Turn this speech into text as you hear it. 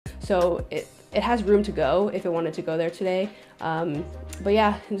So it has room to go if it wanted to go there today. But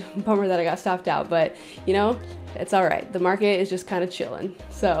yeah, bummer that I got stopped out, but you know, it's all right. The market is just kind of chilling.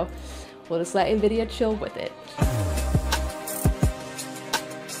 So we'll just let NVIDIA chill with it.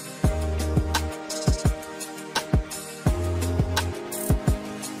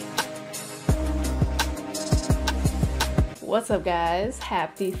 What's up, guys?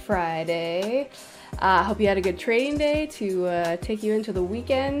 Happy Friday. Hope you had a good trading day to take you into the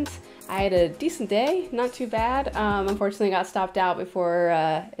weekend. I had a decent day, not too bad. Unfortunately got stopped out before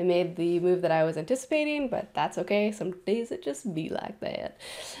it made the move that I was anticipating, but that's okay. Some days it just be like that.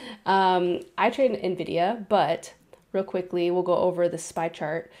 I trade in NVIDIA, but real quickly, we'll go over the SPY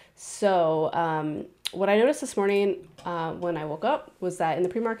chart. So what I noticed this morning when I woke up was that in the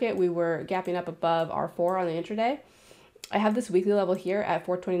pre-market, we were gapping up above R4 on the intraday. I have this weekly level here at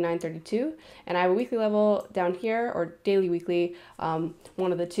 429.32, and I have a weekly level down here, or daily weekly,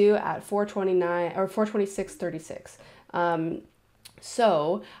 one of the two, at 429 or 426.36.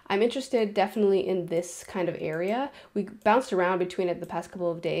 So I'm interested definitely in this kind of area. We bounced around between it the past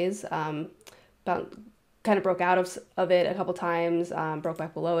couple of days, kind of broke out of it a couple times, broke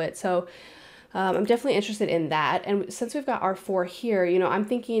back below it. So I'm definitely interested in that. And since we've got R4 here, you know, I'm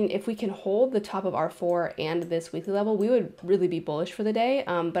thinking if we can hold the top of R4 and this weekly level, we would really be bullish for the day.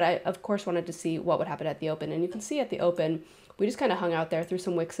 But I, of course, wanted to see what would happen at the open. And you can see at the open, we just kind of hung out there, threw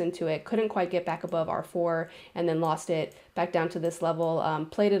some wicks into it, couldn't quite get back above R4, and then lost it back down to this level,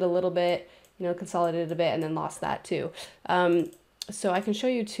 played it a little bit, you know, consolidated a bit, and then lost that too. So I can show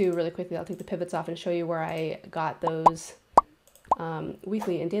you too really quickly. I'll take the pivots off and show you where I got those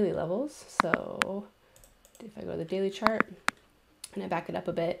weekly and daily levels. So if I go to the daily chart and I back it up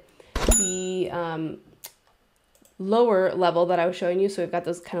a bit, the lower level that I was showing you, so we've got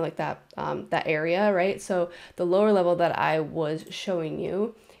those kind of like that that area, right? So the lower level that I was showing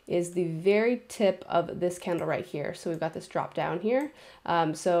you is the very tip of this candle right here. So we've got this drop down here.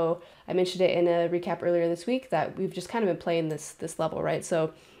 So I mentioned it in a recap earlier this week that we've just kind of been playing this level, right?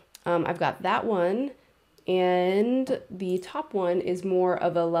 So I've got that one, and the top one is more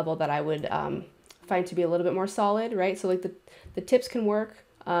of a level that I would find to be a little bit more solid, right? So like the tips can work,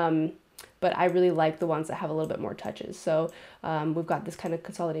 but I really like the ones that have a little bit more touches. So we've got this kind of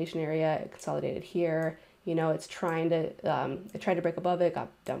consolidation area, it consolidated here, you know, it's trying to, it tried to break above it, got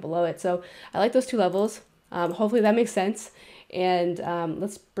down below it. So I like those two levels. Hopefully that makes sense. And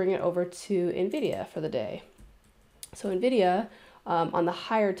let's bring it over to NVIDIA for the day. So NVIDIA on the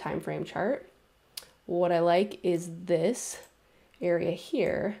higher time frame chart, what I like is this area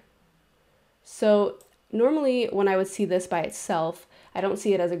here. So normally when I would see this by itself, I don't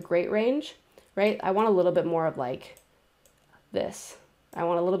see it as a great range, right? I want a little bit more of like this. I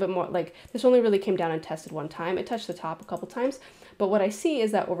want a little bit more like this. Only really came down and tested one time. It touched the top a couple times, but what I see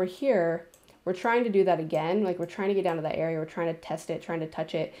is that over here, we're trying to do that again. Like we're trying to get down to that area. We're trying to test it, trying to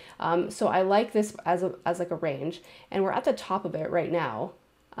touch it. So I like this as like a range, and we're at the top of it right now.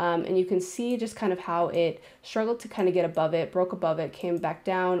 And you can see just kind of how it struggled to kind of get above it, broke above it, came back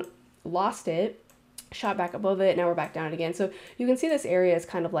down, lost it, shot back above it, now we're back down again. So you can see this area is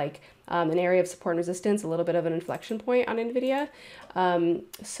kind of like an area of support and resistance, a little bit of an inflection point on NVIDIA.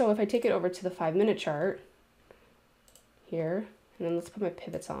 So if I take it over to the 5-minute chart here, and then let's put my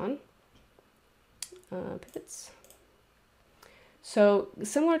pivots on. Pivots. So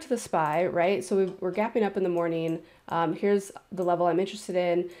similar to the SPY, right? So we're gapping up in the morning. Here's the level I'm interested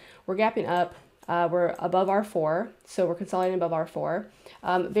in. We're gapping up. We're above R4, so we're consolidating above R4.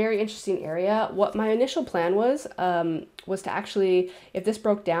 Very interesting area. What my initial plan was to actually, if this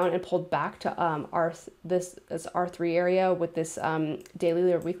broke down and pulled back to this R3 area with this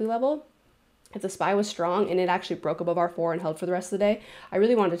daily or weekly level, if the SPY was strong and it actually broke above R4 and held for the rest of the day, I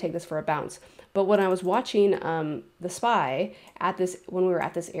really wanted to take this for a bounce. But when I was watching the SPY at this, when we were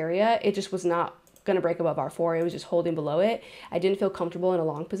at this area, it just was not going to break above R4. It was just holding below it. I didn't feel comfortable in a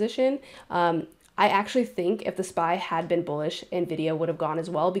long position. I actually think if the SPY had been bullish, NVIDIA would have gone as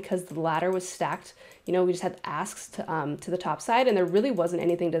well, because the ladder was stacked. You know, we just had asks to the top side, and there really wasn't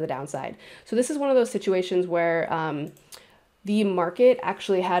anything to the downside. So this is one of those situations where the market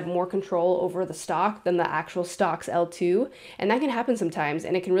actually had more control over the stock than the actual stock's L2. And that can happen sometimes,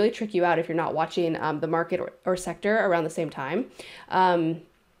 and it can really trick you out if you're not watching the market or sector around the same time.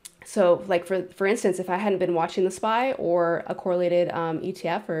 So like for instance, if I hadn't been watching the SPY or a correlated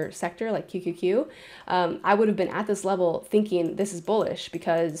ETF or sector like QQQ, I would have been at this level thinking this is bullish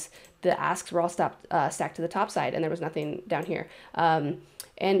because the asks were all stacked to the top side and there was nothing down here. And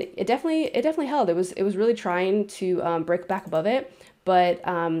it definitely held. It was really trying to break back above it, but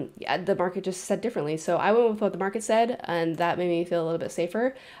yeah, the market just said differently. So I went with what the market said, and that made me feel a little bit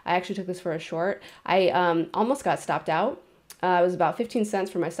safer. I actually took this for a short. I almost got stopped out. It was about 15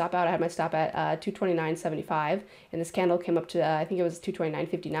 cents for my stop out. I had my stop at 229.75, and this candle came up to I think it was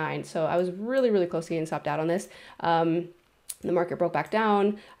 229.59. So I was really, really close to getting stopped out on this. The market broke back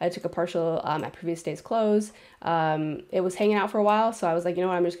down. I took a partial at previous day's close. It was hanging out for a while, so I was like, you know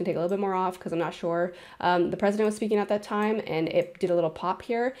what, I'm just gonna take a little bit more off because I'm not sure. The president was speaking at that time, and it did a little pop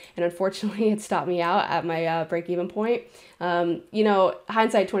here, and unfortunately, it stopped me out at my break-even point. You know,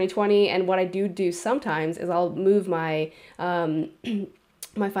 hindsight 2020, and what I do sometimes is I'll move my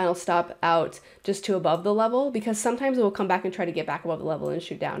my final stop out just to above the level, because sometimes it will come back and try to get back above the level and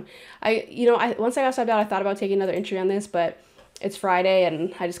shoot down. Once I got stopped out, I thought about taking another entry on this, but it's Friday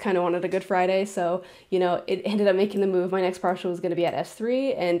and I just kind of wanted a good Friday. So, you know, it ended up making the move. My next partial was going to be at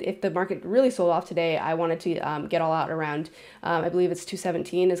S3. And if the market really sold off today, I wanted to get all out around, I believe it's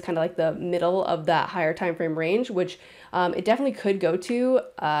 217 is kind of like the middle of that higher time frame range, which it definitely could go to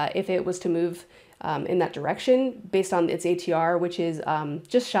if it was to move in that direction based on its ATR, which is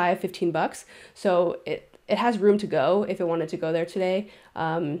just shy of 15 bucks. So it has room to go if it wanted to go there today.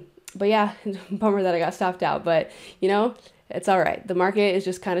 But yeah, bummer that I got stopped out, but you know, it's all right. The market is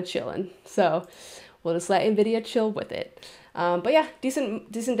just kind of chilling. So we'll just let NVIDIA chill with it. But yeah,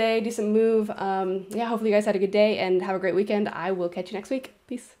 decent day, decent move. Yeah, hopefully you guys had a good day and have a great weekend. I will catch you next week.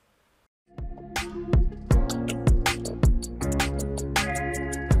 Peace.